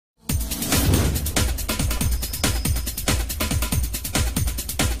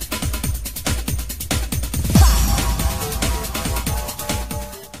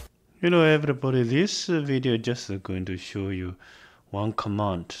Hello everybody, this video just going to show you one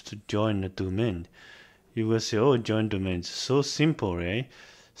command to join the domain. You will say, oh, join domain, so simple, right?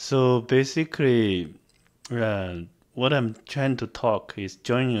 So basically, what I'm trying to talk is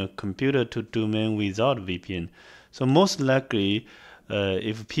join a computer to domain without VPN. So most likely,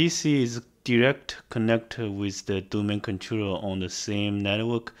 if PC is direct connect with the domain controller on the same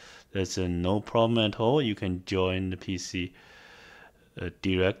network, there's no problem at all. You can join the PC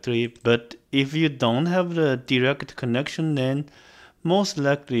directly. But if you don't have the direct connection, then most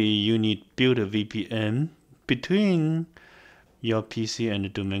likely you need build a VPN between your PC and the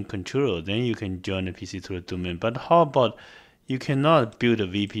domain controller. Then you can join the PC to the domain. But how about you cannot build a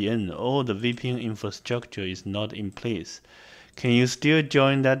VPN? Or the VPN infrastructure is not in place. Can you still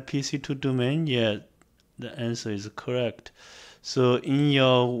join that PC to domain? Yeah, the answer is correct. So in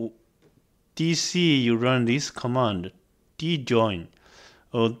your DC, you run this command, djoin.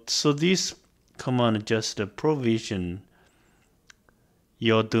 Oh, so this command just provision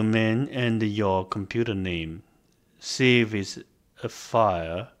your domain and your computer name. Save is a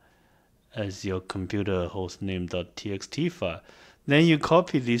file as your ComputerHostName.txt file. Then you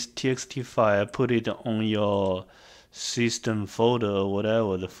copy this txt file, put it on your system folder or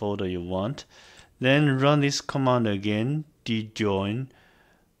whatever the folder you want. Then run this command again, djoin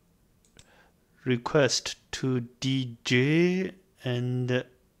requestodj and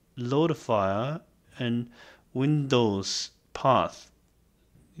loadfile and windowspath.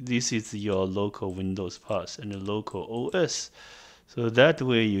 This is your local Windows path and the local OS. So that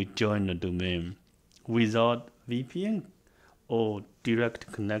way you join the domain without VPN or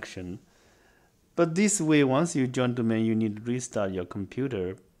direct connection. But this way, once you join domain, you need to restart your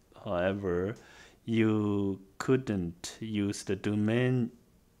computer. However, you couldn't use the domain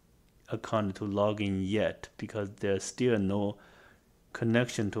account to log in yet because there's still no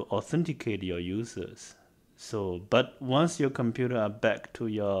connection to authenticate your users. So, but once your computer are back to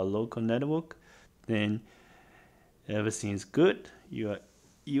your local network, then everything is good. You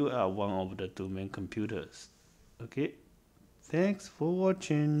are one of the domain computers. Okay, thanks for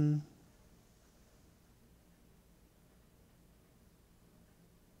watching.